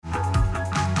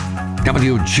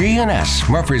WGNS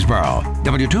Murfreesboro,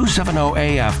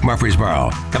 W270AF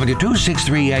Murfreesboro,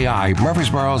 W263AI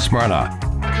Murfreesboro, Smyrna.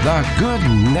 The Good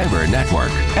Neighbor Network,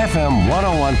 FM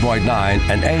 101.9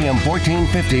 and AM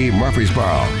 1450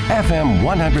 Murfreesboro, FM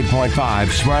 100.5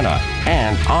 Smyrna,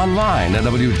 and online at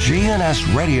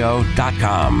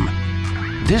WGNSradio.com.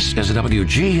 This is a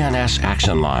WGNS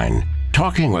Action Line,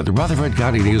 talking with Rutherford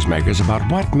County newsmakers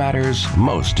about what matters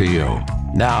most to you.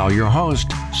 Now, your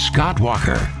host, Scott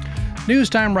Walker.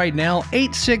 News time right now,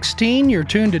 8:16. You're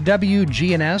tuned to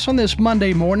WGNS on this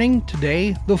Monday morning,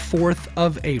 today, the 4th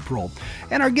of April.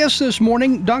 And our guest this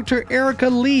morning, Dr. Erica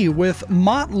Lee with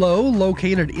Motlow,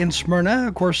 located in Smyrna.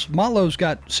 Of course, Motlow's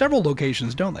got several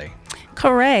locations, don't they?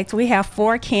 Correct. We have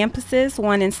 4 campuses,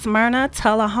 one in Smyrna,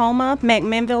 Tullahoma,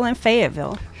 McMinnville, and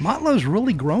Fayetteville. Motlow's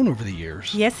really grown over the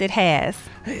years. Yes, it has.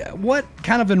 Hey, what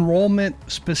kind of enrollment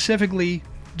specifically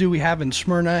do we have in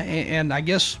Smyrna? And I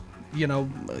guess, you know,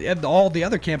 at all the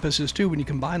other campuses too when you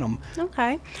combine them.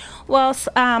 Okay. Well,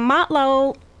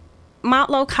 Motlow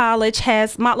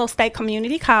State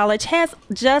Community College has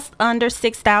just under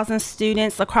 6,000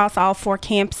 students across all 4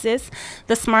 campuses.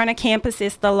 The Smyrna campus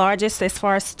is the largest as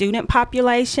far as student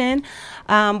population.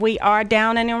 We are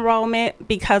down in enrollment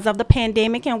because of the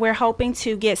pandemic, and we're hoping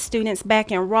to get students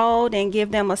back enrolled and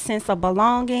give them a sense of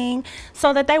belonging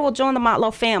so that they will join the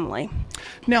Motlow family.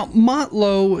 Now,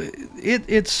 Motlow,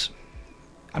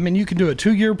 I mean, you can do a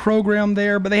 2-year program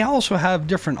there, but they also have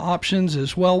different options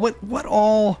as well. What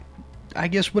all, I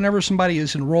guess, whenever somebody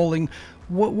is enrolling,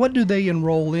 what do they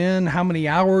enroll in? How many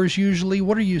hours usually?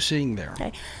 What are you seeing there?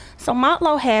 Okay. So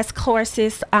Motlow has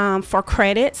courses for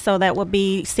credit, so that would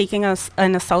be seeking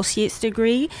an associate's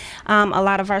degree. A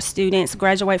lot of our students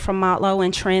graduate from Motlow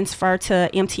and transfer to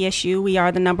MTSU. We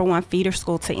are the #1 feeder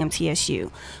school to MTSU.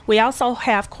 We also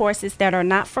have courses that are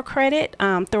not for credit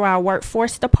through our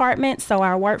workforce department. So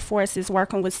our workforce is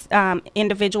working with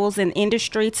individuals in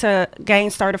industry to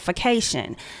gain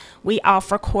certification. We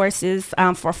offer courses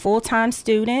for full-time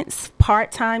students,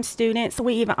 part-time students.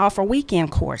 We even offer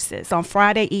weekend courses on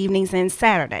Friday evenings and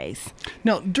Saturdays.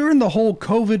 Now, during the whole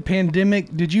COVID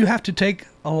pandemic, did you have to take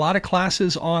a lot of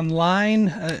classes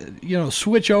online,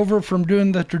 switch over from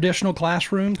doing the traditional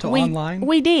classroom to online?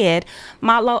 We did.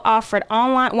 Motlow offered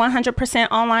online,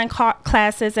 100% online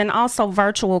classes and also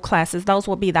virtual classes. Those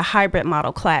will be the hybrid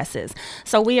model classes.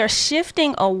 So we are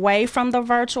shifting away from the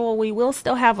virtual. We will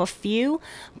still have a few,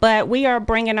 but we are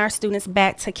bringing our students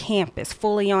back to campus,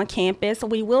 fully on campus.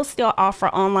 We will still offer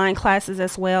online classes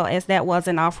as well, as that was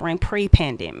an offering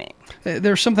pre-pandemic.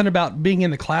 There's something about being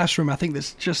in the classroom, I think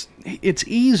that's just, it's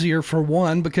easier for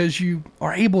one because you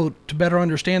are able to better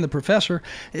understand the professor,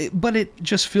 but it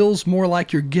just feels more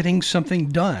like you're getting something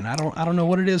done. I don't know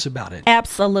what it is about it.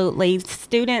 Absolutely.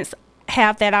 Students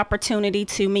have that opportunity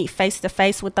to meet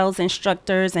face-to-face with those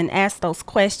instructors and ask those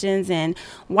questions and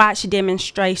watch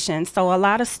demonstrations. So a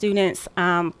lot of students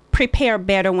prepare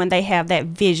better when they have that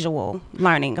visual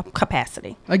learning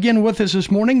capacity. Again, with us this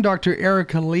morning, Dr.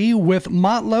 Erica Lee with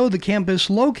Motlow, the campus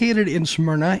located in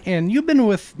Smyrna, and you've been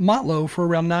with Motlow for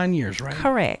around 9 years, right?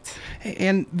 Correct.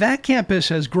 And that campus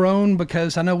has grown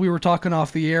because I know we were talking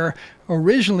off the air.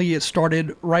 Originally, it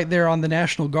started right there on the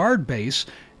National Guard base,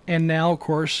 and now, of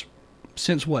course,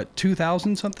 since what,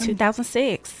 2000 something?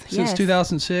 2006. Since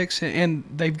 2006, and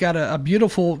they've got a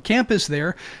beautiful campus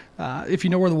there. If you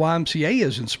know where the YMCA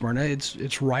is in Smyrna,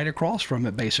 it's right across from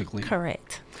it, basically.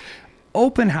 Correct.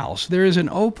 Open house. There is an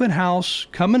open house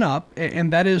coming up,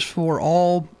 and that is for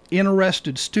all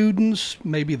interested students,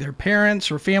 maybe their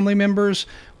parents or family members.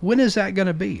 When is that going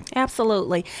to be?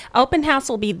 Absolutely. Open house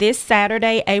will be this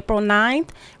Saturday, April 9th,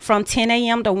 from 10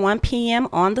 a.m. to 1 p.m.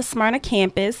 on the Smyrna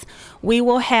campus. We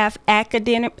will have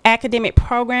academic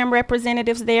program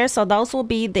representatives there, so those will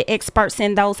be the experts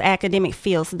in those academic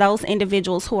fields, those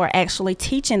individuals who are actually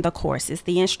teaching the courses,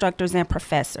 the instructors and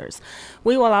professors.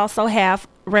 We will also have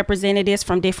representatives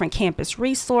from different campus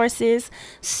resources,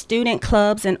 student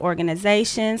clubs and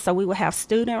organizations, so we will have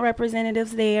student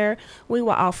representatives there. We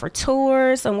will offer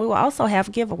tours, and we will also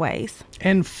have giveaways.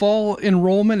 And fall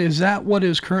enrollment, is that what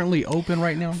is currently open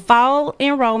right now? Fall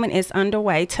enrollment is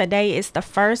underway. Today is the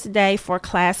first day for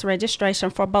class registration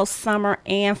for both summer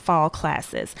and fall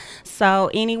classes.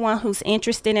 So anyone who's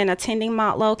interested in attending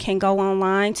Motlow can go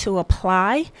online to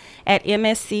apply at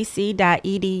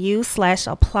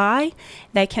mscc.edu/apply.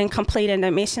 They can complete an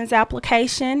admissions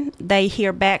application. They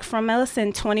hear back from us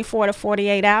in 24 to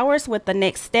 48 hours with the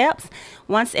next steps.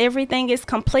 Once everything is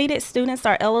completed, students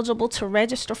are eligible to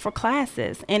register for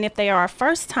classes. And if they are a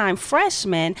first-time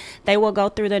freshman, they will go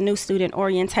through the new student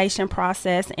orientation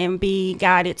process and be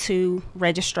guided to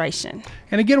registration.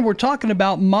 And again, we're talking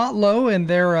about Motlow and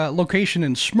their location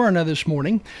in Smyrna this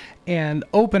morning. And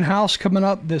open house coming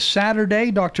up this Saturday.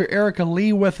 Dr. Erica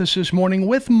Lee with us this morning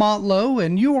with Motlow,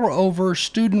 and you are over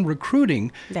student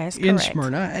recruiting in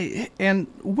Smyrna. And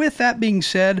with that being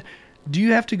said, do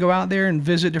you have to go out there and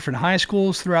visit different high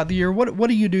schools throughout the year? What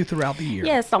do you do throughout the year?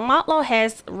 Yeah, so Motlow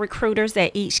has recruiters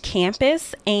at each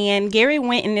campus, and Gary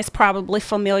Winton is probably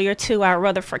familiar to our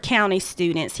Rutherford County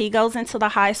students. He goes into the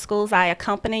high schools. I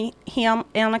accompany him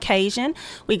on occasion.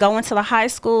 We go into the high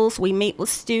schools. We meet with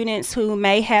students who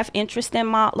may have interest in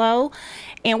Motlow,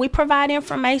 and we provide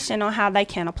information on how they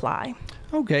can apply.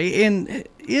 Okay, and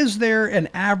is there an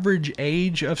average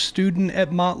age of student at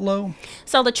Motlow?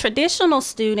 So the traditional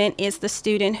student is the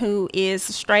student who is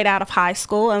straight out of high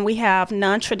school, and we have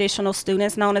non-traditional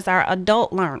students known as our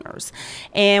adult learners.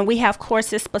 And we have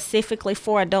courses specifically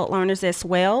for adult learners as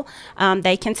well.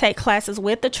 They can take classes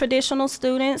with the traditional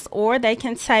students, or they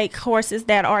can take courses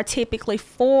that are typically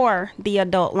for the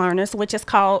adult learners, which is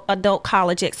called Adult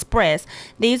College Express.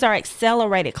 These are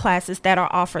accelerated classes that are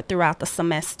offered throughout the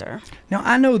semester. Now,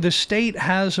 I know the state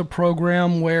has a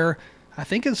program where I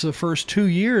think it's the first 2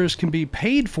 years can be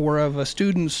paid for of a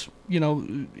student's,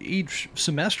 each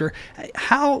semester.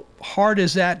 How hard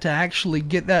is that to actually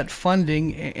get that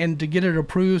funding and to get it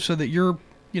approved so that your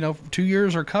 2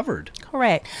 years are covered?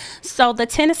 Correct. So the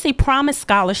Tennessee Promise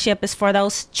Scholarship is for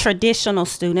those traditional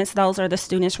students. Those are the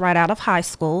students right out of high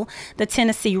school. The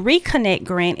Tennessee Reconnect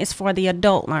Grant is for the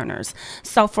adult learners.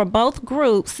 So for both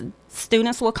groups,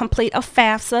 students will complete a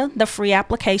FAFSA, the free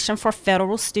application for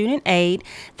federal student aid.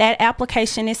 That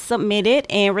application is submitted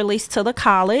and released to the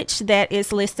college that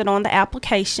is listed on the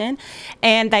application,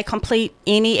 and they complete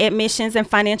any admissions and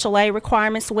financial aid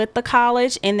requirements with the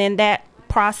college, and then that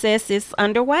process is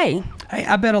underway.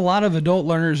 I bet a lot of adult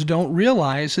learners don't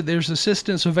realize that there's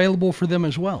assistance available for them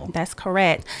as well. That's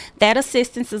correct. That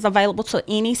assistance is available to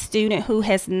any student who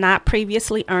has not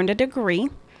previously earned a degree.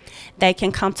 They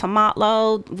can come to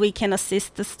Motlow. We can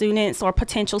assist the students or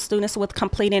potential students with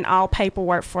completing all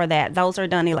paperwork for that. Those are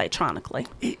done electronically.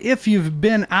 If you've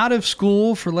been out of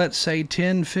school for, let's say,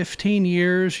 10, 15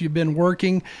 years, you've been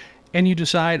working, and you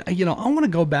decide, I want to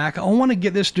go back. I want to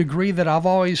get this degree that I've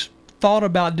always thought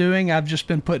about doing, I've just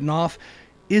been putting off.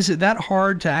 Is it that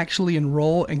hard to actually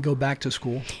enroll and go back to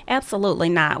school? Absolutely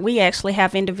not. We actually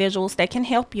have individuals that can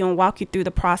help you and walk you through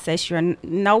the process.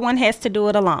 No one has to do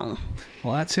it alone.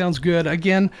 Well, that sounds good.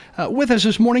 Again, with us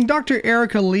this morning, Dr.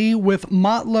 Erica Lee with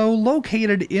Motlow,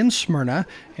 located in Smyrna.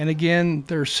 And again,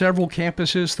 there are several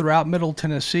campuses throughout Middle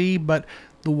Tennessee, but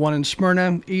the one in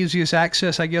Smyrna, easiest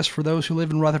access, I guess, for those who live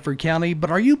in Rutherford County.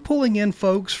 But are you pulling in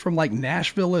folks from like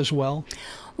Nashville as well?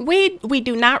 We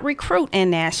do not recruit in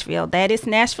Nashville. That is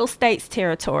Nashville State's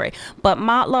territory. But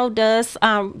Motlow does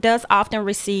often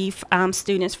receive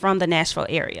students from the Nashville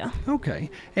area. Okay.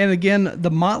 And again,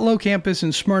 the Motlow campus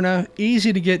in Smyrna,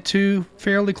 easy to get to,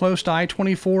 fairly close to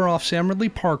I-24 off Sam Ridley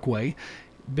Parkway.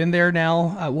 Been there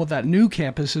now. That new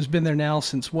campus has been there now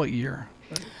since what year?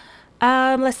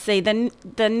 Let's see.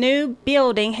 The new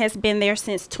building has been there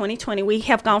since 2020. We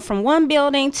have gone from one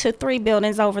building to 3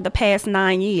 buildings over the past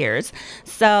 9 years.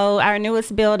 So our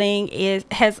newest building is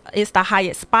the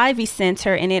Hyatt Spivey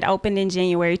Center, and it opened in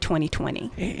January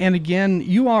 2020. And again,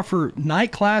 you offer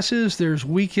night classes. There's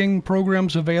weekend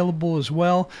programs available as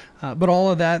well. But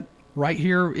all of that right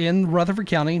here in Rutherford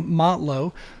County,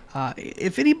 Motlow.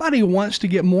 If anybody wants to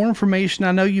get more information,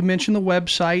 I know you mentioned the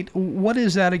website. What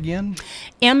is that again?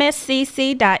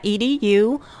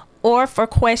 mscc.edu, or for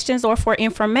questions or for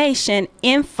information,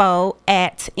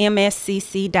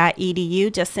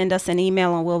 info@mscc.edu. Just send us an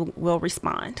email and we'll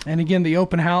respond. And again, the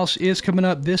open house is coming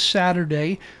up this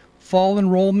Saturday. Fall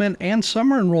enrollment and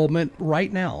summer enrollment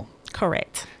right now.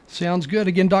 Correct. Sounds good.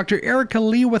 Again, Dr. Erica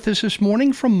Lee with us this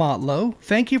morning from Motlow.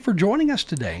 Thank you for joining us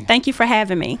today. Thank you for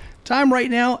having me. Time right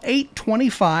now,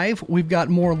 8:25. We've got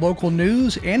more local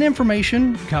news and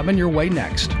information coming your way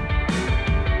next.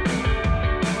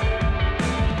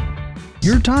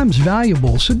 Your time's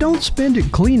valuable, so don't spend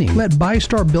it cleaning. Let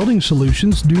ByStar Building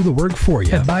Solutions do the work for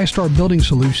you. At ByStar Building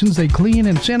Solutions, they clean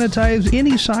and sanitize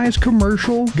any size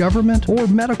commercial, government, or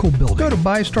medical building. Go to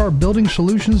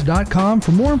ByStarBuildingSolutions.com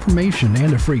for more information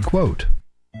and a free quote.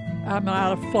 I'm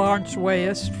out of Florence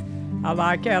West. I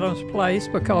like Adams Place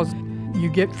because you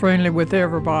get friendly with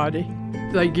everybody.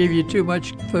 They give you too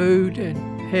much food and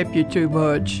help you too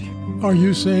much. Are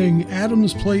you saying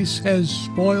Adams Place has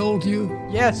spoiled you?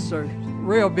 Yes, sir.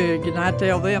 Real big, and I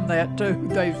tell them that too.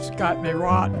 They've got me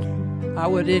rotten. I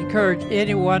would encourage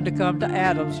anyone to come to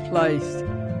Adams Place.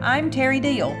 I'm Terry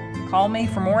Deal. Call me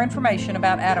for more information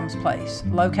about Adams Place,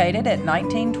 located at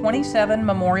 1927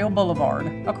 Memorial Boulevard,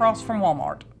 across from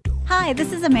Walmart. Hi,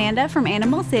 this is Amanda from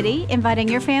Animal City, inviting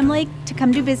your family to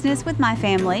come do business with my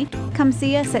family. Come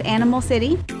see us at Animal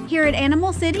City. Here at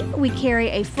Animal City, we carry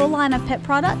a full line of pet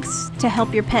products to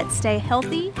help your pet stay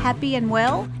healthy, happy, and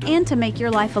well, and to make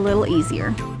your life a little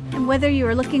easier. And whether you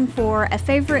are looking for a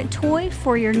favorite toy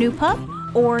for your new pup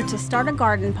or to start a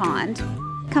garden pond,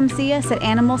 come see us at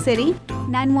Animal City,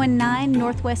 919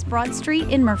 Northwest Broad Street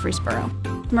in Murfreesboro.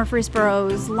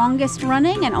 Murfreesboro's longest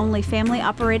running and only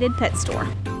family-operated pet store.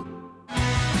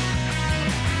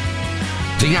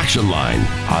 The Action Line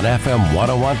on FM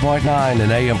 101.9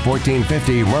 and AM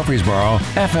 1450 Murfreesboro,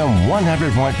 FM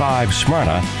 100.5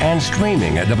 Smyrna, and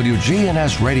streaming at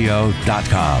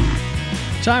WGNSradio.com.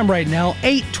 Time right now,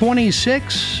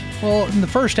 8:26. Well, in the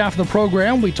first half of the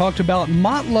program, we talked about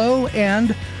Motlow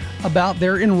and about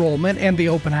their enrollment and the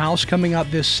open house coming up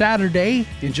this Saturday.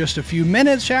 In just a few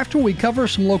minutes after we cover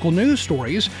some local news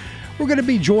stories, we're going to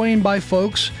be joined by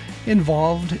folks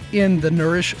involved in the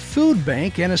Nourish Food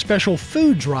Bank and a special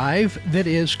food drive that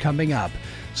is coming up.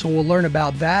 So we'll learn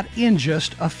about that in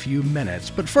just a few minutes.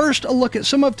 But first, a look at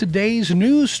some of today's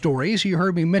news stories. You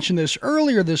heard me mention this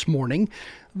earlier this morning.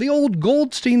 The old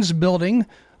Goldstein's building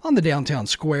on the downtown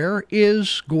square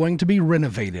is going to be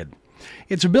renovated.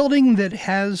 It's a building that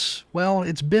has, well,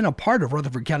 it's been a part of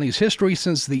Rutherford County's history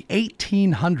since the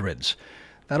 1800s.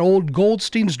 That old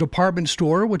Goldstein's department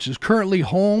store, which is currently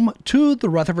home to the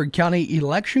Rutherford County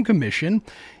Election Commission,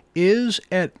 is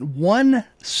at 1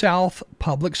 South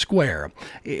Public Square.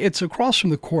 It's across from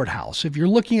the courthouse. If you're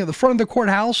looking at the front of the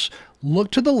courthouse, look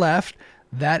to the left.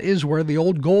 That is where the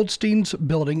old Goldstein's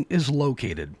building is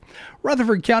located.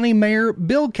 Rutherford County Mayor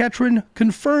Bill Ketron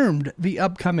confirmed the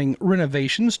upcoming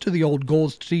renovations to the old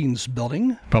Goldstein's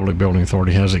building. Public Building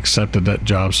Authority has accepted that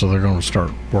job, so they're going to start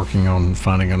working on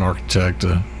finding an architect.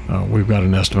 We've got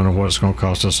an estimate of what it's going to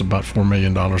cost us, about $4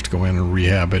 million to go in and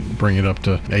rehab it, bring it up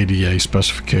to ADA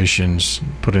specifications,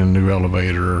 put in a new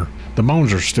elevator. The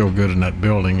bones are still good in that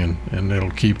building, and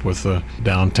it'll keep with the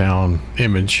downtown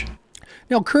image.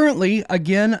 Now, currently,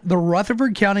 again, the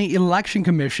Rutherford County Election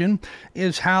Commission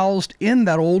is housed in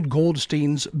that old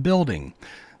Goldstein's building.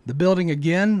 The building,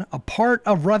 again, a part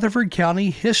of Rutherford County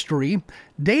history,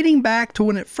 dating back to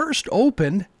when it first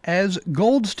opened as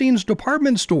Goldstein's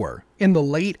department store in the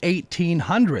late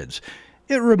 1800s.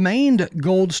 It remained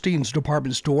Goldstein's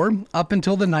department store up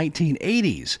until the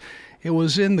 1980s. It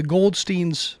was in the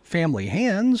Goldstein's family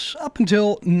hands up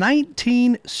until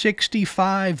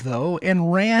 1965, though,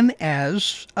 and ran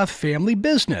as a family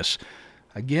business.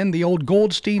 Again, the old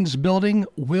Goldstein's building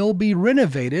will be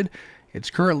renovated. It's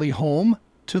currently home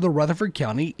to the Rutherford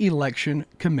County Election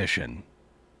Commission.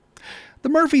 The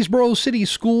Murfreesboro City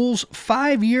Schools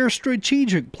 5-year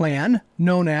strategic plan,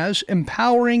 known as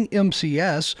Empowering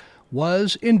MCS,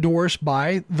 was endorsed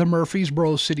by the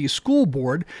Murfreesboro City School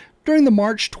Board during the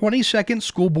March 22nd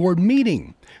school board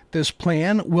meeting. This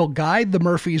plan will guide the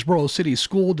Murfreesboro City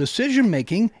School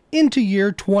decision-making into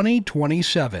year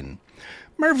 2027.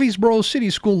 Murfreesboro City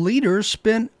School leaders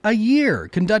spent a year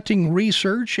conducting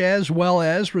research as well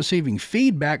as receiving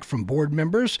feedback from board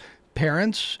members,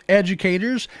 parents,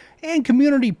 educators, and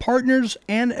community partners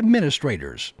and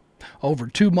administrators. Over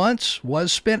 2 months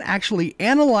was spent actually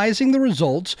analyzing the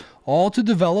results, all to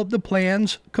develop the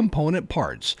plan's component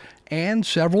parts, and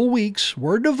several weeks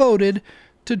were devoted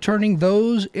to turning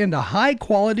those into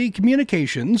high-quality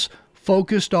communications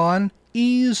focused on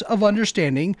ease of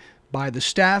understanding by the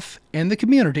staff and the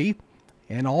community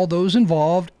and all those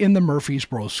involved in the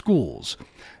Murfreesboro schools.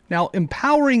 Now,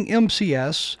 Empowering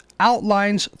MCS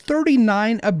outlines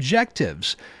 39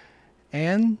 objectives,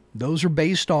 and those are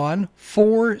based on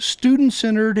 4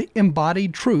 student-centered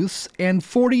embodied truths and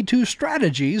 42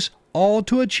 strategies, all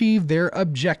to achieve their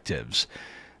objectives.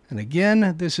 And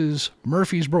again, this is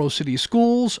Murfreesboro City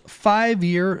Schools'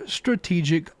 5-year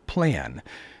strategic plan.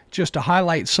 Just to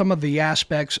highlight some of the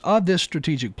aspects of this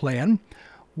strategic plan,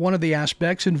 one of the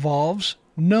aspects involves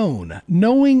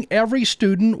knowing every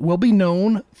student will be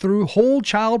known through whole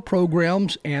child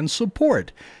programs and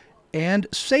support. And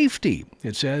safety.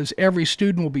 It says every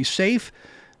student will be safe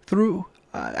through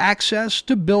access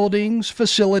to buildings,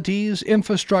 facilities,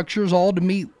 infrastructures, all to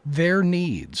meet their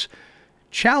needs.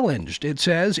 Challenged. It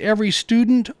says every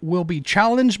student will be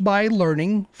challenged by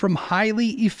learning from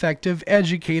highly effective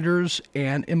educators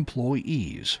and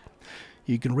employees.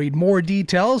 You can read more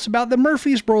details about the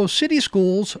Murfreesboro City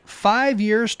Schools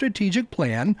 5-year strategic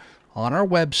plan on our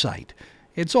website.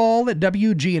 It's all at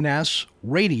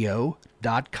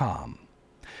WGNSradio.com.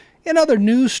 In other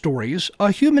news stories,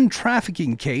 a human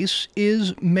trafficking case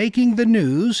is making the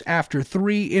news after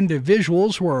 3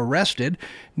 individuals were arrested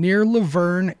near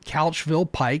Laverne,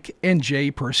 Couchville Pike, and J.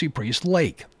 Percy Priest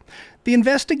Lake. The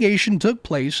investigation took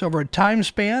place over a time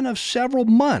span of several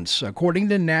months, according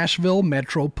to Nashville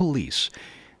Metro Police.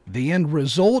 The end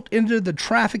result into the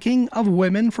trafficking of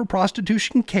women for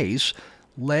prostitution case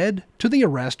led to the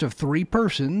arrest of 3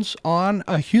 persons on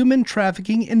a human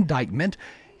trafficking indictment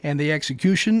and the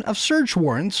execution of search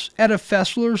warrants at a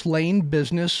Fessler's Lane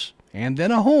business and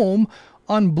then a home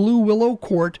on Blue Willow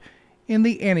Court in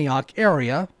the Antioch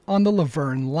area on the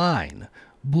Laverne line.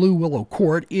 Blue Willow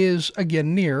Court is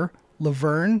again near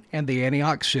Laverne and the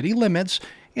Antioch city limits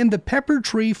in the Pepper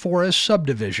Tree Forest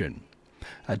subdivision.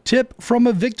 A tip from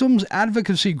a victims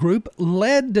advocacy group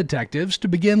led detectives to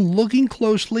begin looking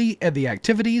closely at the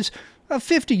activities of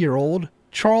 50-year-old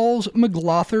Charles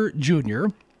McLaugher Jr.,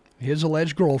 his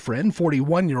alleged girlfriend,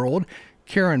 41-year-old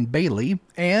Karen Bailey,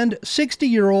 and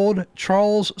 60-year-old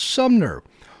Charles Sumner,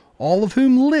 all of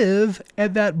whom live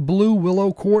at that Blue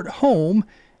Willow Court home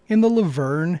in the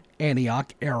Laverne,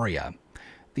 Antioch area.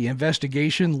 The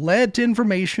investigation led to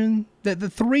information that the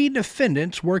 3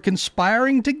 defendants were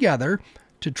conspiring together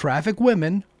to traffic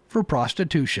women for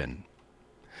prostitution.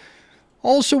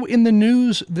 Also in the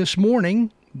news this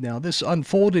morning, now this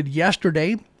unfolded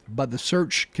yesterday, but the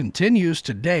search continues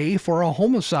today for a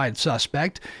homicide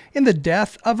suspect in the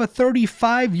death of a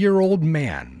 35-year-old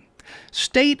man.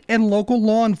 State and local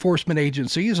law enforcement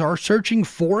agencies are searching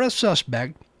for a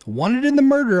suspect wanted in the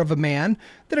murder of a man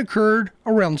that occurred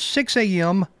around 6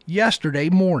 a.m. yesterday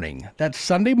morning. That's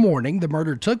Sunday morning. The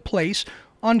murder took place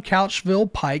on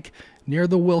Couchville Pike near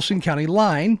the Wilson County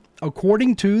line,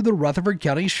 according to the Rutherford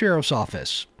County Sheriff's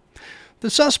Office. The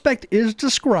suspect is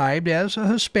described as a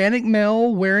Hispanic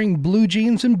male wearing blue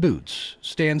jeans and boots,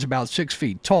 stands about 6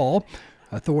 feet tall.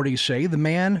 Authorities say the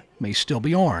man may still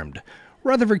be armed.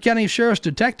 Rutherford County Sheriff's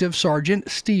Detective Sergeant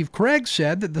Steve Craig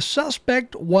said that the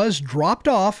suspect was dropped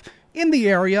off in the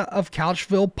area of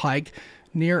Couchville Pike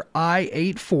near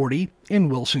I-840 in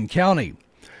Wilson County.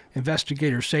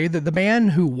 Investigators say that the man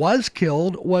who was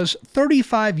killed was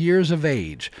 35 years of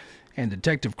age. And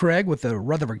Detective Craig with the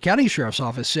Rutherford County Sheriff's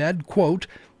Office said, quote,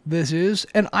 "This is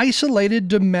an isolated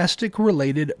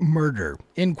domestic-related murder,"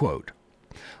 end quote.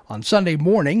 On Sunday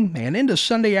morning and into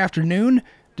Sunday afternoon,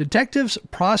 detectives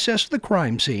processed the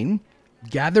crime scene,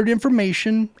 gathered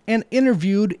information, and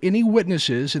interviewed any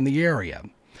witnesses in the area.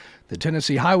 The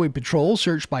Tennessee Highway Patrol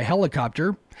searched by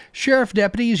helicopter. Sheriff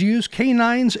deputies used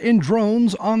canines and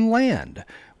drones on land.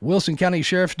 Wilson County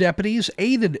Sheriff's deputies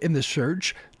aided in the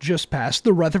search just past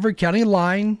the Rutherford County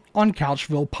line on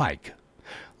Couchville Pike.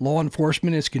 Law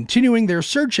enforcement is continuing their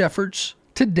search efforts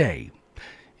today.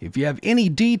 If you have any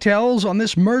details on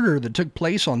this murder that took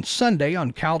place on Sunday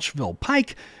on Couchville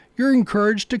Pike, you're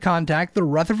encouraged to contact the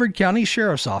Rutherford County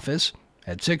Sheriff's Office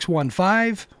at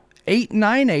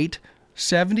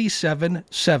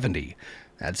 615-898-7770.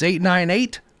 That's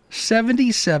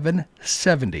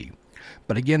 898-7770.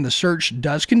 But again, the search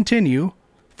does continue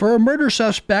for a murder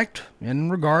suspect in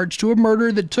regards to a murder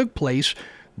that took place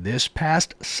this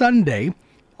past Sunday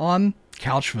on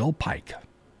Couchville Pike.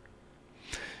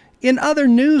 In other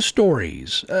news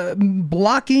stories,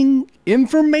 blocking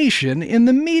information in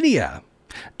the media.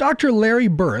 Dr. Larry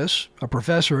Burris, a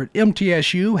professor at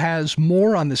MTSU, has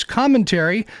more on this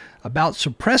commentary about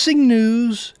suppressing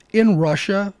news in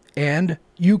Russia and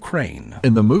Ukraine.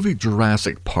 In the movie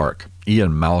Jurassic Park,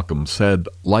 Ian Malcolm said,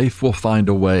 "Life will find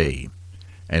a way."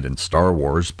 And in Star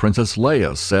Wars, Princess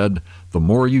Leia said, "The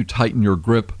more you tighten your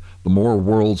grip, the more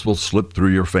worlds will slip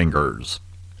through your fingers."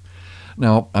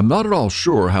 Now, I'm not at all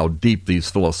sure how deep these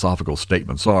philosophical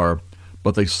statements are,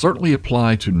 but they certainly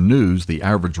apply to news the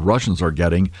average Russians are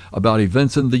getting about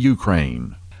events in the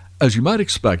Ukraine. As you might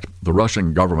expect, the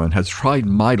Russian government has tried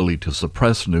mightily to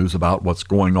suppress news about what's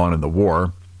going on in the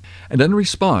war, and in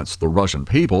response, the Russian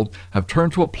people have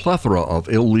turned to a plethora of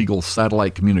illegal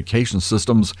satellite communication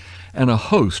systems and a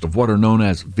host of what are known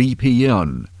as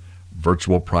VPN,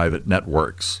 virtual private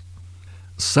networks.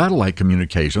 Satellite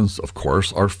communications, of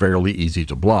course, are fairly easy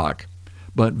to block,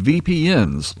 but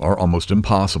VPNs are almost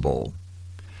impossible.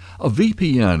 A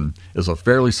VPN is a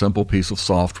fairly simple piece of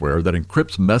software that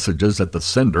encrypts messages at the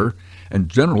sender and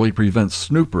generally prevents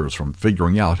snoopers from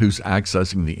figuring out who's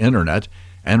accessing the internet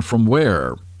and from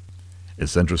where.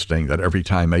 It's interesting that every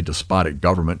time a despotic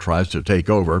government tries to take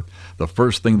over, the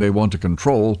first thing they want to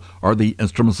control are the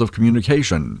instruments of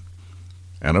communication.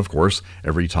 And of course,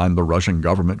 every time the Russian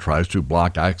government tries to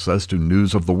block access to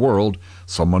news of the world,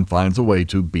 someone finds a way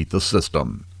to beat the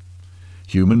system.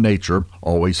 Human nature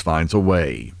always finds a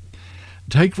way.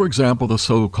 Take, for example, the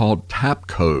so-called TAP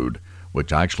code,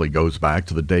 which actually goes back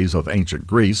to the days of ancient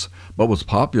Greece, but was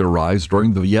popularized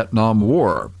during the Vietnam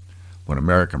War, when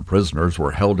American prisoners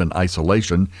were held in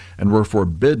isolation and were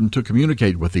forbidden to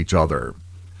communicate with each other.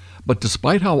 But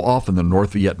despite how often the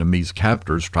North Vietnamese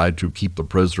captors tried to keep the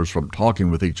prisoners from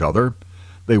talking with each other,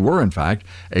 they were, in fact,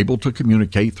 able to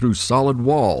communicate through solid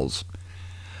walls.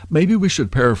 Maybe we should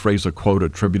paraphrase a quote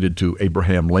attributed to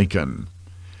Abraham Lincoln.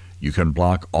 You can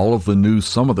block all of the news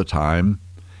some of the time,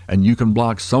 and you can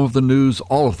block some of the news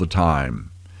all of the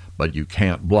time, but you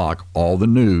can't block all the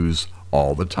news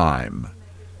all the time.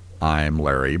 I'm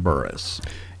Larry Burris.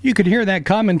 You can hear that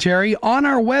commentary on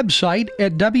our website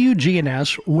at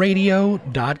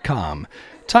WGNSradio.com.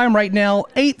 Time right now,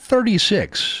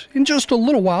 8:36. In just a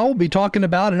little while, we'll be talking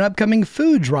about an upcoming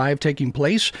food drive taking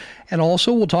place, and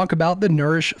also we'll talk about the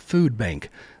Nourish Food Bank.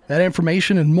 That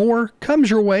information and more comes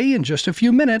your way in just a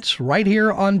few minutes right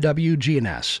here on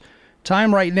WGNS.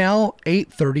 Time right now,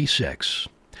 8:36.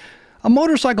 A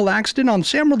motorcycle accident on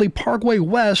Samerly Parkway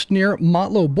West near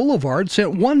Motlow Boulevard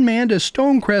sent one man to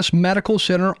Stonecrest Medical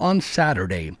Center on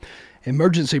Saturday.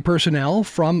 Emergency personnel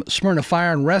from Smyrna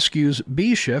Fire and Rescue's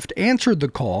B shift answered the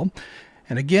call.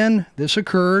 And again, this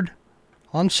occurred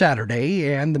on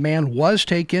Saturday, and the man was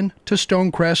taken to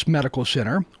Stonecrest Medical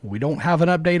Center. We don't have an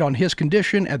update on his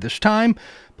condition at this time,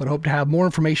 but hope to have more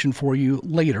information for you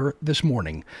later this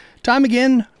morning. Time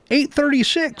again,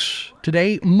 8:36.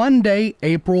 Today, Monday,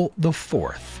 April the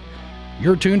 4th.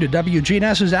 You're tuned to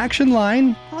WGNS's Action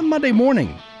Line on Monday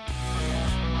morning.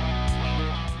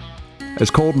 As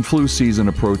cold and flu season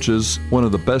approaches, one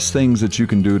of the best things that you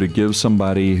can do to give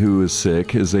somebody who is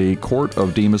sick is a quart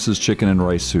of Demas's chicken and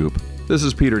rice soup. This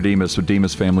is Peter Demas with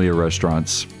Demas Family of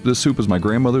Restaurants. This soup is my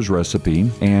grandmother's recipe,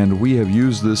 and we have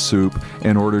used this soup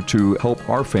in order to help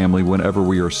our family whenever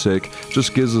we are sick.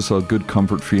 Just gives us a good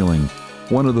comfort feeling.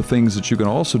 One of the things that you can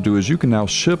also do is you can now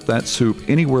ship that soup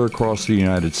anywhere across the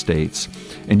United States,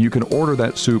 and you can order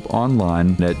that soup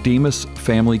online at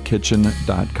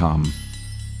DemasFamilyKitchen.com.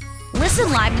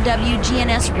 Listen live to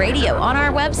WGNS Radio on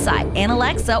our website and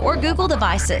Alexa or Google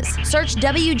devices. Search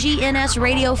WGNS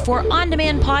Radio for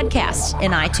on-demand podcasts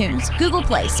in iTunes, Google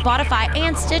Play, Spotify,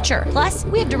 and Stitcher. Plus,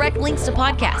 we have direct links to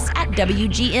podcasts at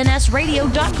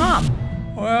WGNSradio.com.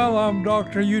 Well, I'm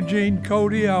Dr. Eugene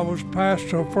Cody. I was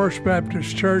pastor of First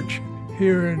Baptist Church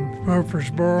here in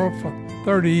Murfreesboro for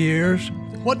 30 years.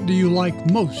 What do you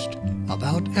like most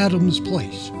about Adams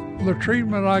Place? The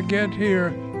treatment I get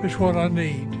here is what I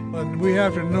need. And we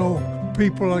have to know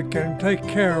people that can take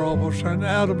care of us, and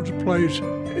Adams Place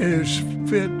is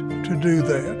fit to do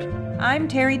that. I'm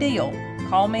Terry Deal.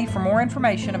 Call me for more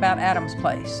information about Adams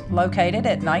Place, located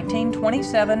at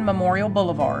 1927 Memorial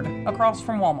Boulevard, across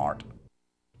from Walmart.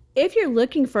 If you're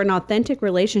looking for an authentic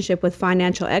relationship with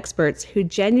financial experts who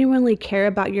genuinely care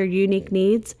about your unique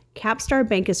needs, Capstar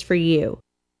Bank is for you.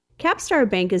 Capstar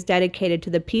Bank is dedicated to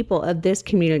the people of this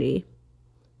community.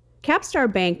 Capstar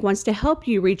Bank wants to help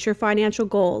you reach your financial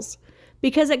goals,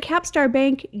 because at Capstar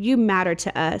Bank, you matter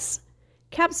to us.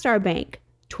 Capstar Bank,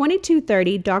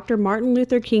 2230 Dr. Martin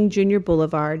Luther King Jr.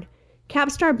 Boulevard,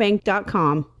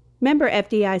 capstarbank.com. Member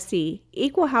FDIC,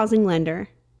 Equal Housing Lender.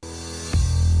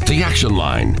 The Action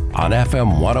Line on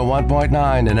FM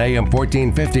 101.9 and AM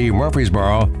 1450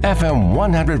 Murfreesboro, FM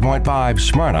 100.5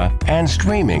 Smyrna, and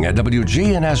streaming at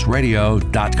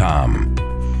WGNSradio.com.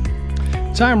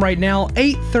 Time right now,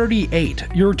 8:38.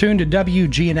 You're tuned to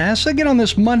WGNS again on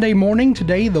this Monday morning,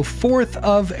 today the 4th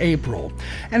of April.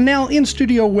 And now in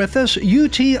studio with us,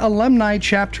 UT Alumni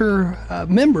Chapter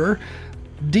member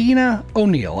Dina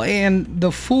O'Neill. And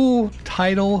the full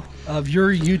title of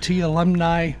your UT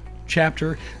Alumni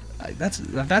Chapter,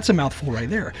 that's a mouthful right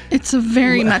there. It's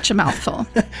very much a mouthful.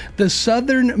 The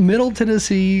Southern Middle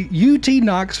Tennessee UT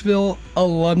Knoxville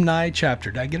Alumni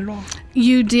Chapter. Did I get it all?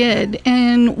 You did.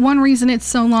 And one reason it's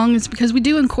so long is because we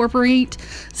do incorporate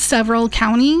several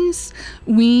counties.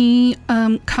 We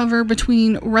cover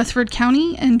between Rutherford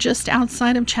County and just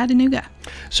outside of Chattanooga.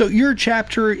 So your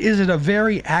chapter, is it a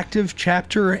very active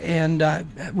chapter? And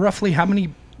roughly how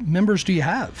many members do you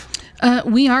have?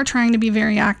 We are trying to be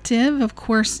very active. Of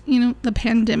course, the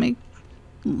pandemic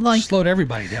slowed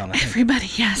everybody down. Everybody,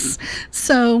 yes.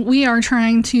 So we are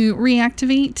trying to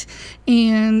reactivate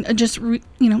and just,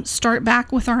 start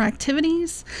back with our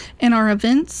activities and our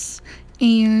events.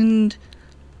 And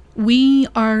we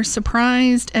are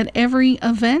surprised at every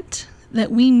event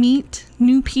that we meet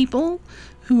new people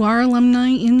who are alumni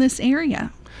in this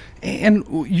area. And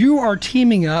you are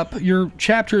teaming up, your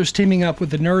chapter is teaming up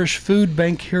with the Nourish Food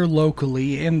Bank here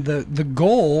locally, and the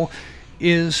goal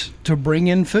is to bring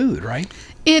in food, right?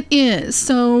 It is.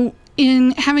 So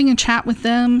in having a chat with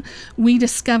them, we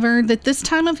discovered that this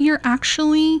time of year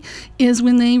actually is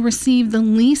when they receive the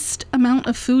least amount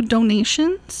of food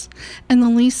donations and the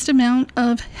least amount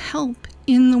of help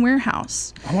in the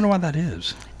warehouse. I wonder why that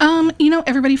is.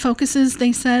 Everybody focuses,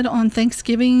 they said, on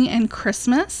Thanksgiving and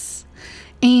Christmas.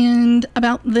 And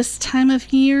about this time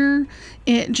of year,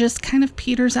 it just kind of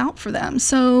peters out for them.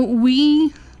 So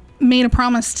we made a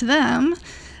promise to them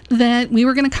that we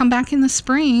were going to come back in the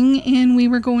spring and we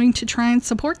were going to try and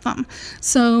support them.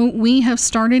 So we have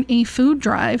started a food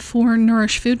drive for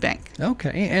Nourish Food Bank.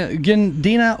 Okay. And again,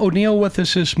 Dina O'Neill with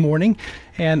us this morning.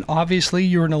 And obviously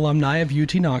you're an alumni of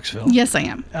UT Knoxville. Yes, I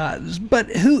am. But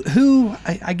who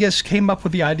I guess, came up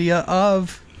with the idea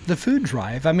of the food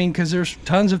drive? I mean, because there's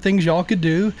tons of things y'all could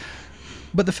do,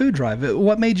 but the food drive,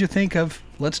 what made you think of,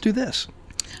 let's do this?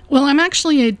 Well, I'm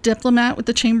actually a diplomat with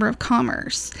the Chamber of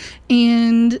Commerce,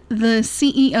 and the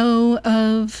CEO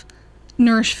of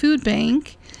Nourish Food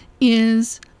Bank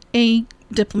is a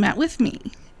diplomat with me.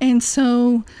 And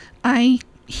so I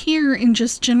hear in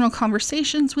just general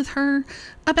conversations with her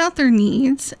about their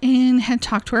needs and had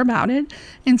talked to her about it.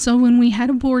 And so when we had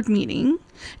a board meeting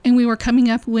and we were coming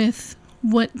up with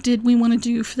what did we want to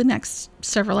do for the next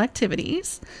several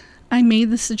activities, I made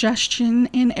the suggestion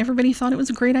and everybody thought it was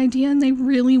a great idea and they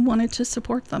really wanted to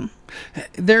support them.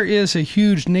 There is a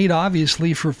huge need,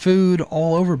 obviously, for food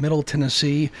all over Middle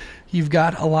Tennessee. You've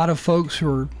got a lot of folks who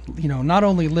are, not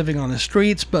only living on the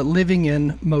streets, but living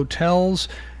in motels.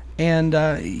 And,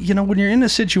 when you're in a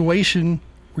situation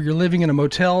where you're living in a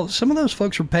motel, some of those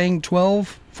folks are paying $1,200,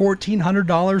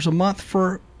 $1,400 a month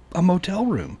for a motel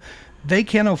room. They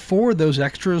can't afford those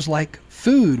extras like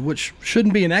food, which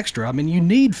shouldn't be an extra. I mean, you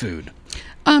need food.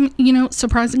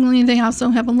 Surprisingly, they also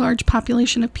have a large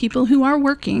population of people who are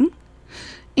working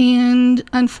and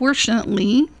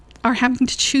unfortunately are having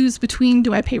to choose between,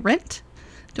 do I pay rent?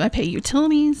 Do I pay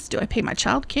utilities? Do I pay my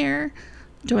child care?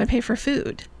 Do I pay for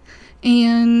food?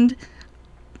 And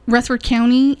Rutherford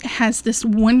County has this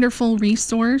wonderful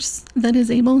resource that is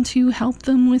able to help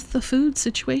them with the food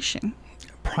situation.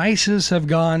 Prices have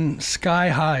gone sky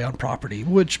high on property,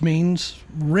 which means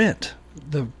rent.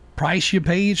 The price you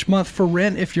pay each month for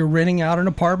rent, if you're renting out an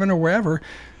apartment or wherever,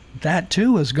 that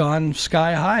too has gone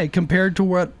sky high compared to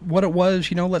what it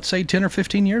was, let's say 10 or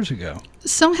 15 years ago.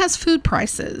 So has food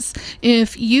prices.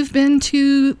 If you've been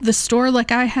to the store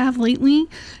like I have lately,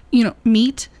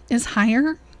 meat is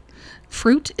higher,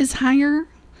 fruit is higher,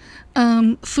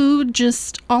 food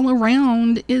just all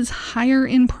around is higher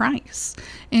in price.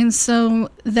 And so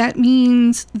that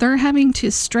means they're having to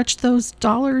stretch those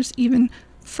dollars even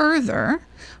further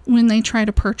when they try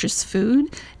to purchase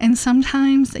food. And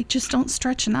sometimes they just don't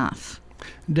stretch enough.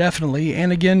 Definitely.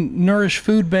 And again, Nourish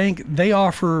Food Bank, they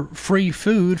offer free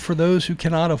food for those who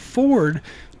cannot afford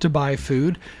to buy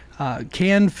food.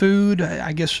 Canned food,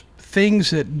 I guess things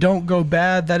that don't go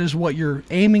bad, that is what you're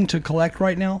aiming to collect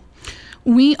right now?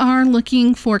 We are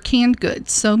looking for canned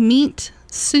goods. So meat,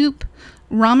 soup,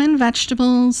 ramen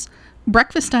vegetables,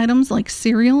 breakfast items like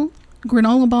cereal,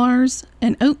 granola bars,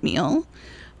 and oatmeal.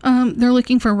 They're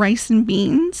looking for rice and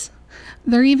beans.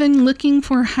 They're even looking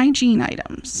for hygiene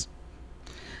items.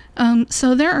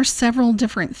 So there are several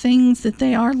different things that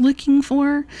they are looking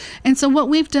for. And so what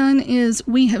we've done is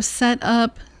we have set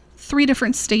up 3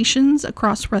 different stations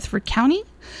across Rutherford County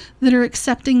that are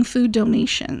accepting food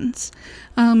donations.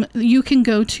 You can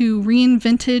go to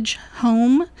Reinventage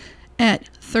Home at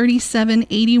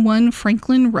 3781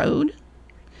 Franklin Road.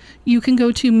 You can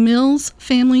go to Mills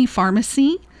Family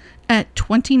Pharmacy at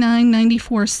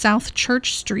 2994 South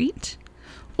Church Street.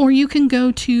 Or you can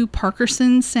go to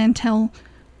Parkerson Santel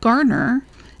Garner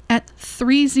at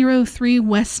 303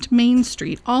 West Main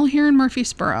Street, all here in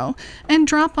Murfreesboro, and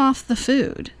drop off the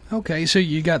food. Okay, so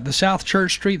you got the South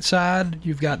Church Street side,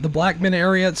 you've got the Blackman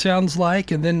area, it sounds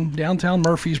like, and then downtown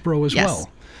Murfreesboro as well.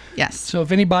 Yes. So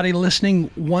if anybody listening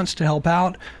wants to help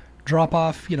out, drop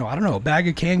off, a bag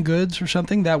of canned goods or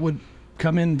something, that would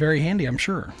come in very handy, I'm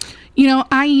sure.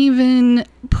 I even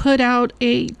put out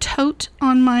a tote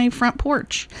on my front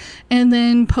porch and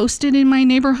then posted in my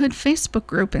neighborhood Facebook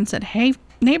group and said, hey,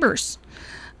 neighbors,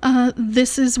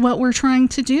 this is what we're trying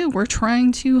to do. We're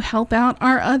trying to help out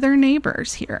our other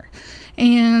neighbors here.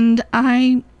 And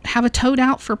I have a tote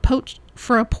out for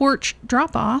a porch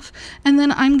drop off, and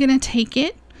then I'm going to take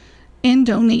it and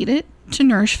donate it to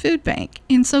Nourish Food Bank.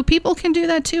 And so people can do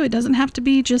that too. It doesn't have to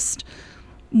be just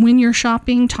when you're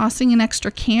shopping, tossing an extra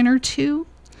can or two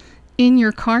in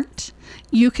your cart.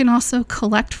 You can also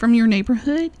collect from your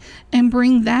neighborhood and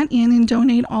bring that in and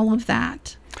donate all of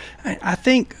that. I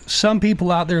think some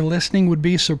people out there listening would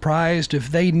be surprised if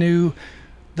they knew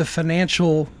the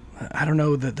financial I don't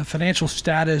know, the financial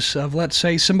status of, let's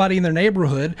say, somebody in their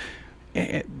neighborhood,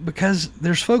 because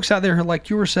there's folks out there, like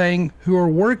you were saying, who are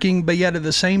working, but yet at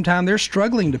the same time they're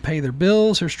struggling to pay their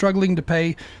bills. They're struggling to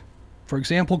pay, for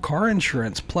example, car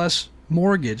insurance, plus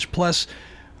mortgage, plus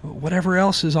whatever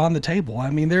else is on the table. I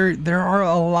mean, there are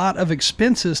a lot of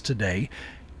expenses today,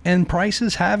 and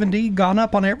prices have indeed gone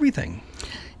up on everything.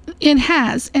 It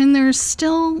has, and there's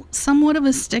still somewhat of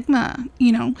a stigma,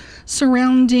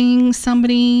 surrounding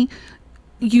somebody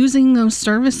using those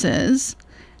services,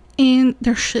 and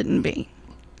there shouldn't be.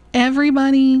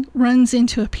 Everybody runs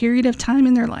into a period of time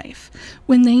in their life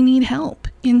when they need help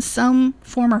in some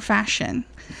form or fashion.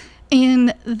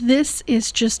 And this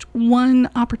is just one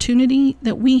opportunity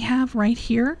that we have right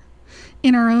here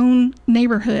in our own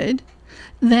neighborhood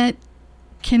that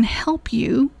can help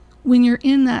you when you're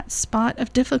in that spot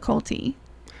of difficulty.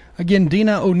 Again,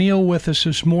 Dina O'Neill with us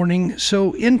this morning.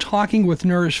 So in talking with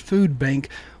Nourish Food Bank,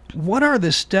 what are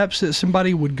the steps that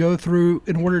somebody would go through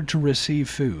in order to receive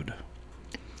food?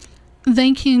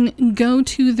 They can go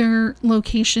to their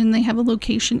location. They have a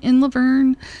location in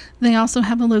Laverne. They also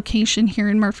have a location here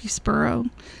in Murfreesboro.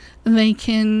 They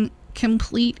can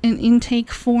complete an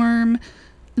intake form.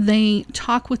 They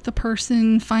talk with the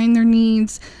person, find their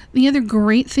needs. The other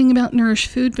great thing about Nourish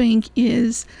Food Bank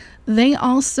is they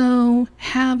also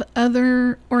have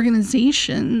other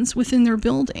organizations within their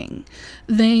building.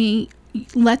 They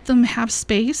let them have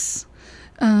space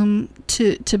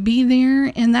to be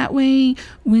there, and that way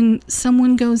when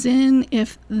someone goes in,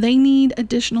 if they need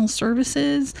additional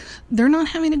services, they're not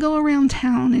having to go around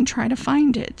town and try to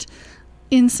find it.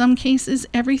 In some cases,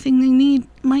 everything they need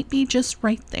might be just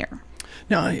right there.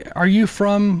 Now, are you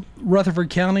from Rutherford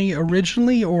County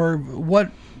originally, or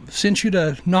what sent you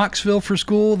to Knoxville for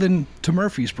school, then to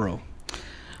Murfreesboro?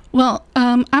 Well,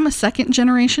 I'm a second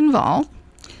generation Vol.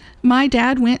 My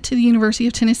dad went to the University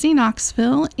of Tennessee,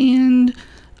 Knoxville, and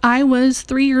I was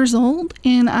 3 years old,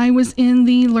 and I was in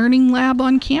the learning lab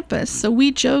on campus. So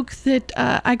we joke that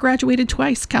I graduated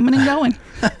twice, coming and going.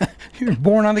 You were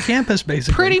born on the campus,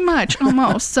 basically. Pretty much,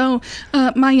 almost. So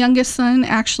my youngest son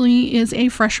actually is a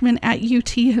freshman at UT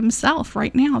himself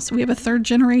right now. So we have a third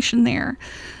generation there.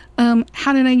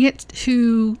 How did I get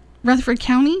to Rutherford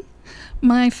County?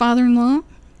 My father-in-law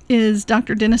is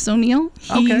Dr. Dennis O'Neill.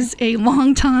 He's a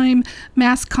longtime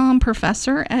mass comm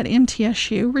professor at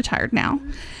MTSU, retired now.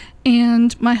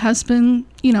 And my husband,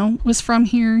 was from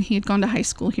here. He had gone to high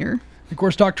school here. Of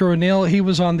course, Dr. O'Neill, he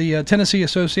was on the Tennessee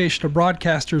Association of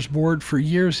Broadcasters board for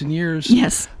years and years.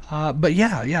 Yes. But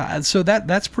yeah. So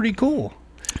that's pretty cool.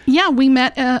 Yeah, we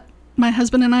met, my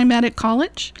husband and I met at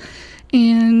college.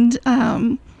 And,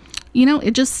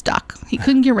 it just stuck. He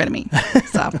couldn't get rid of me.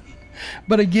 So...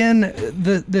 But again,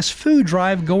 this food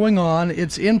drive going on,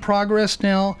 it's in progress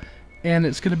now, and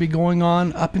it's going to be going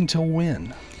on up until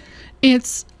when?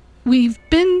 We've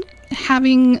been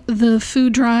having the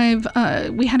food drive,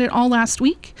 we had it all last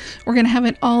week. We're going to have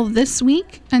it all this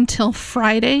week until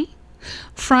Friday.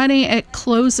 Friday at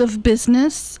close of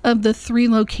business of the 3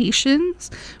 locations,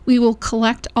 we will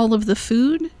collect all of the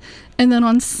food. And then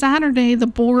on Saturday, the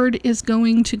board is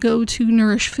going to go to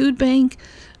Nourish Food Bank,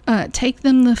 take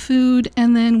them the food,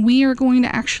 and then we are going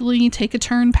to actually take a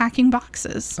turn packing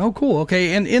boxes. Oh, cool.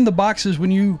 Okay. And in the boxes, when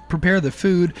you prepare the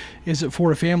food, is it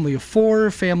for a family of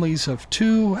 4, families of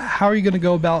 2? How are you going to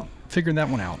go about figuring that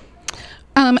one out?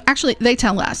 Actually, they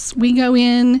tell us. We go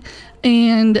in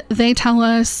and they tell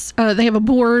us, they have a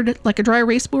board, like a dry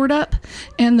erase board up,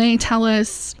 and they tell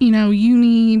us, you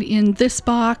need in this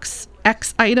box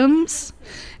X items.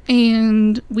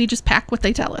 And we just pack what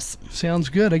they tell us. Sounds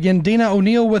good. Again, Dina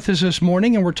O'Neill with us this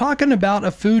morning, and we're talking about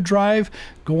a food drive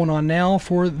going on now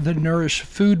for the Nourish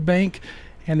Food Bank.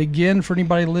 And again, for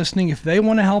anybody listening, if they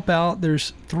want to help out,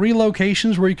 there's 3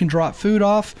 locations where you can drop food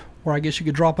off, or I guess you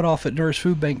could drop it off at Nourish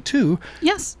Food Bank too.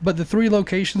 Yes. But the 3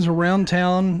 locations around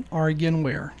town are again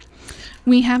where?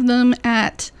 We have them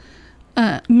at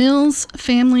Mills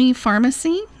Family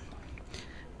Pharmacy.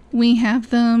 We have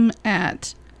them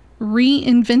at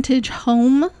Reinventage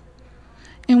Home,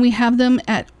 and we have them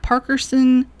at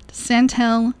Parkerson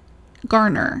Santel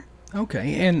Garner.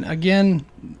 Okay, and again,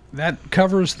 that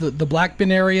covers the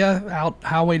Blackbin area, out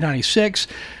Highway 96,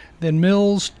 then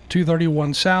Mills,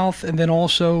 231 South, and then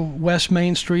also West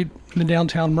Main Street in the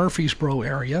downtown Murfreesboro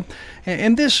area.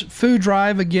 And this food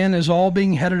drive, again, is all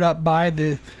being headed up by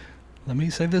the, let me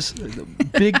say this,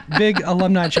 big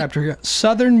alumni chapter here,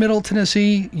 Southern Middle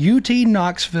Tennessee UT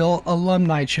Knoxville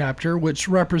Alumni Chapter, which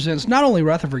represents not only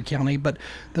Rutherford County, but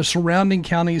the surrounding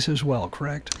counties as well,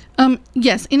 correct?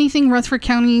 Yes, anything Rutherford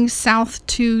County south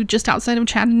to just outside of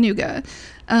Chattanooga.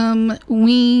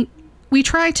 We we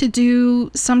try to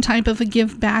do some type of a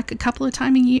give back a couple of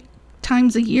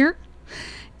times a year.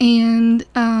 And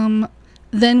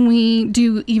then we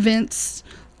do events,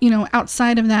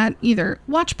 outside of that, either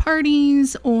watch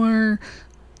parties, or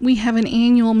we have an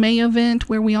annual May event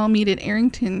where we all meet at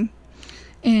Arrington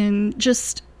and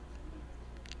just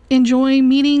enjoy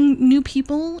meeting new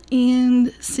people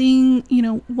and seeing,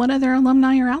 what other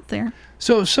alumni are out there.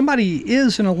 So if somebody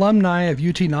is an alumni of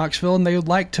UT Knoxville and they would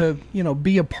like to,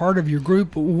 be a part of your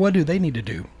group, what do they need to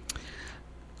do?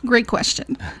 Great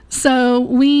question. So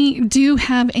we do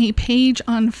have a page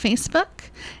on Facebook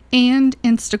and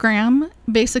Instagram.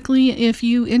 Basically, if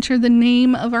you enter the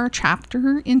name of our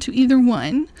chapter into either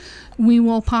one, we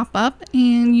will pop up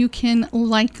and you can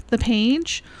like the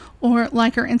page or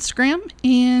like our Instagram,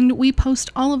 and we post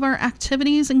all of our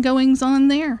activities and goings on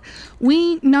there.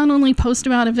 We not only post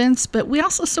about events, but we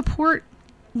also support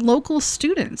local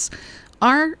students.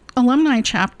 Our alumni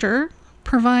chapter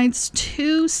provides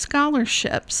 2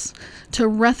 scholarships to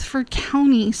Rutherford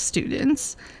County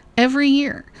students every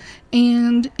year.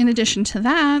 And in addition to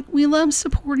that, we love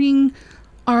supporting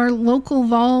our local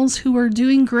Vols who are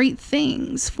doing great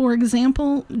things. For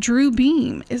example, Drew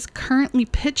Beam is currently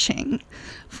pitching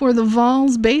for the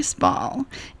Vols baseball,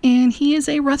 and he is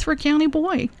a Rutherford County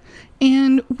boy.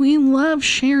 And we love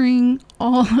sharing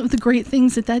all of the great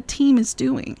things that team is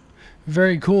doing.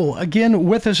 Very cool. Again,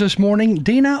 with us this morning,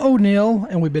 Dina O'Neill,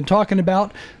 and we've been talking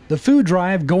about the food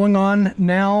drive going on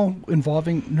now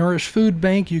involving Nourish Food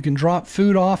Bank. You can drop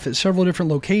food off at several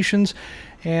different locations.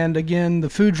 And again, the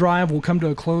food drive will come to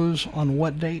a close on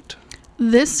what date?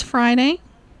 This Friday.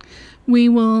 We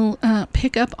will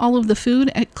pick up all of the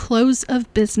food at close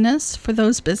of business for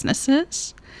those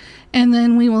businesses. And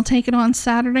then we will take it on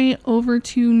Saturday over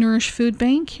to Nourish Food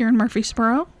Bank here in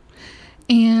Murfreesboro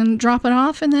and drop it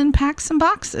off and then pack some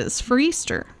boxes for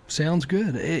Easter. Sounds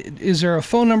good. Is there a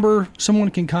phone number someone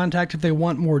can contact if they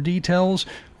want more details,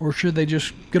 or should they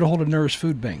just get a hold of Nourish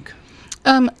Food Bank?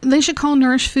 They should call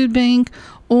Nourish Food Bank,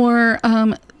 or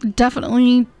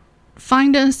definitely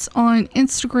find us on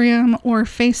Instagram or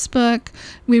Facebook.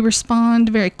 We respond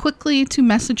very quickly to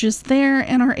messages there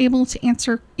and are able to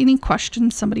answer any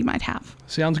questions somebody might have.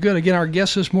 Sounds good. Again, our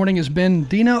guest this morning has been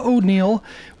Dina O'Neill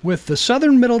with the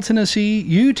Southern Middle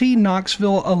Tennessee UT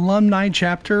Knoxville Alumni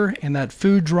Chapter, and that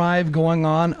food drive going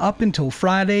on up until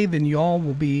Friday. Then you all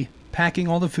will be packing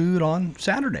all the food on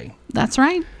Saturday. That's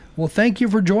right. Well, thank you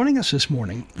for joining us this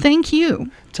morning. Thank you.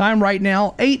 Time right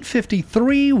now,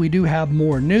 8:53. We do have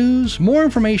more news, more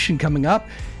information coming up,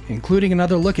 including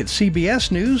another look at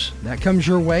CBS News. That comes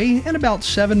your way in about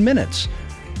 7 minutes.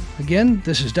 Again,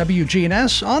 this is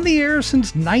WGNS, on the air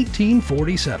since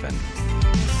 1947.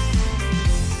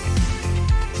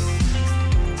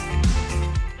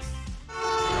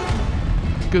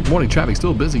 Good morning. Traffic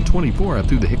still busy 24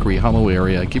 through the Hickory Hollow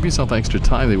area. Give yourself extra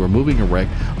time. They were moving a wreck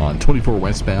on 24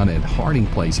 westbound at Harding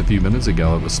Place a few minutes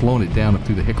ago. It was slowing it down up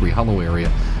through the Hickory Hollow area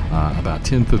about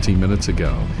 10-15 minutes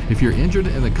ago. If you're injured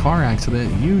in a car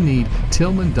accident, you need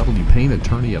Tillman W. Payne,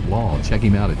 attorney at law. Check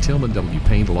him out at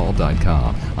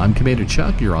tillmanwpaynelaw.com. I'm Commander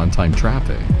Chuck. You're on-time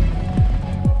traffic.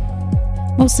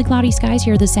 Mostly cloudy skies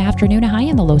here this afternoon, a high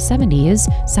in the low 70s.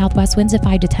 Southwest winds at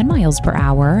 5 to 10 miles per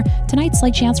hour. Tonight,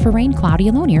 slight chance for rain, cloudy,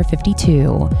 a low near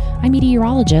 52. I'm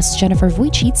meteorologist Jennifer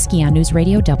Wojcicki on News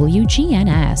Radio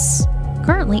WGNS.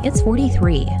 Currently, it's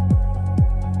 43.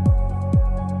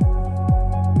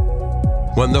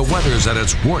 When the weather's at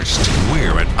its worst,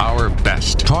 we're at our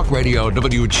best. Talk Radio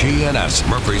WGNS,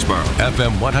 Murfreesboro,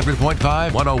 FM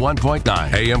 100.5,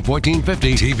 101.9, AM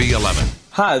 1450, TV 11.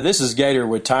 Hi, this is Gator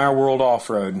with Tire World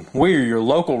Off-Road. We are your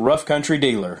local rough country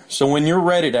dealer. So when you're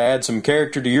ready to add some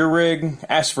character to your rig,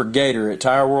 ask for Gator at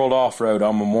Tire World Off-Road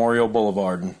on Memorial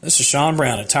Boulevard. This is Sean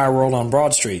Brown at Tire World on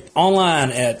Broad Street.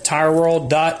 Online at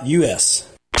tireworld.us.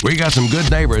 We got some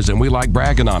good neighbors and we like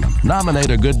bragging on them.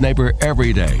 Nominate a good neighbor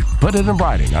every day. Put it in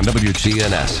writing on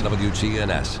WGNS.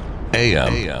 WGNS.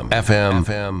 AM,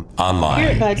 FM, online. Here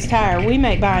at Bud's Tire, we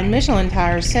make buying Michelin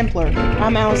tires simpler.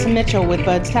 I'm Allison Mitchell with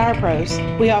Bud's Tire Pros.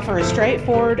 We offer a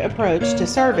straightforward approach to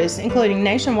service, including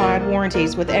nationwide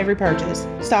warranties with every purchase.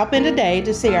 Stop in today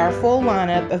to see our full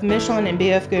lineup of Michelin and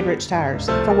BF Goodrich tires.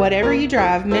 For whatever you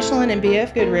drive, Michelin and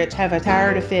BF Goodrich have a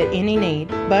tire to fit any need.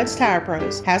 Bud's Tire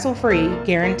Pros, hassle-free,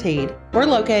 guaranteed. We're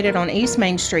located on East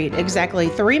Main Street, exactly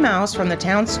 3 miles from the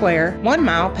town square, 1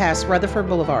 mile past Rutherford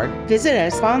Boulevard. Visit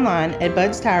us online at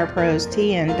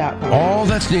budstirepros.tn.com. All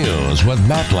that's news with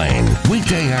Matt Lane,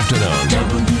 weekday afternoon.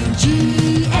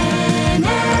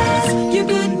 WGNS, your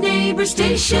good neighbor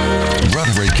station.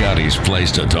 Rutherford County's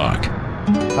place to talk.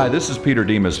 Hi, this is Peter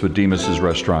Demas with Demas's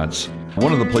Restaurants.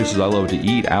 One of the places I love to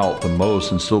eat out the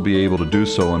most and still be able to do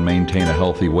so and maintain a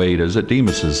healthy weight is at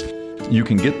Demas's. You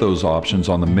can get those options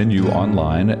on the menu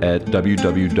online at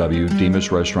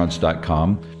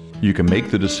www.demasrestaurants.com. You can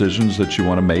make the decisions that you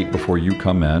want to make before you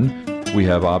come in. We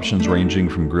have options ranging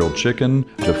from grilled chicken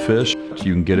to fish.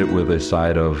 You can get it with a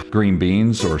side of green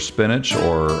beans or spinach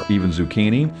or even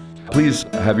zucchini. Please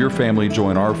have your family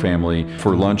join our family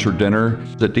for lunch or dinner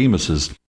at Demas's.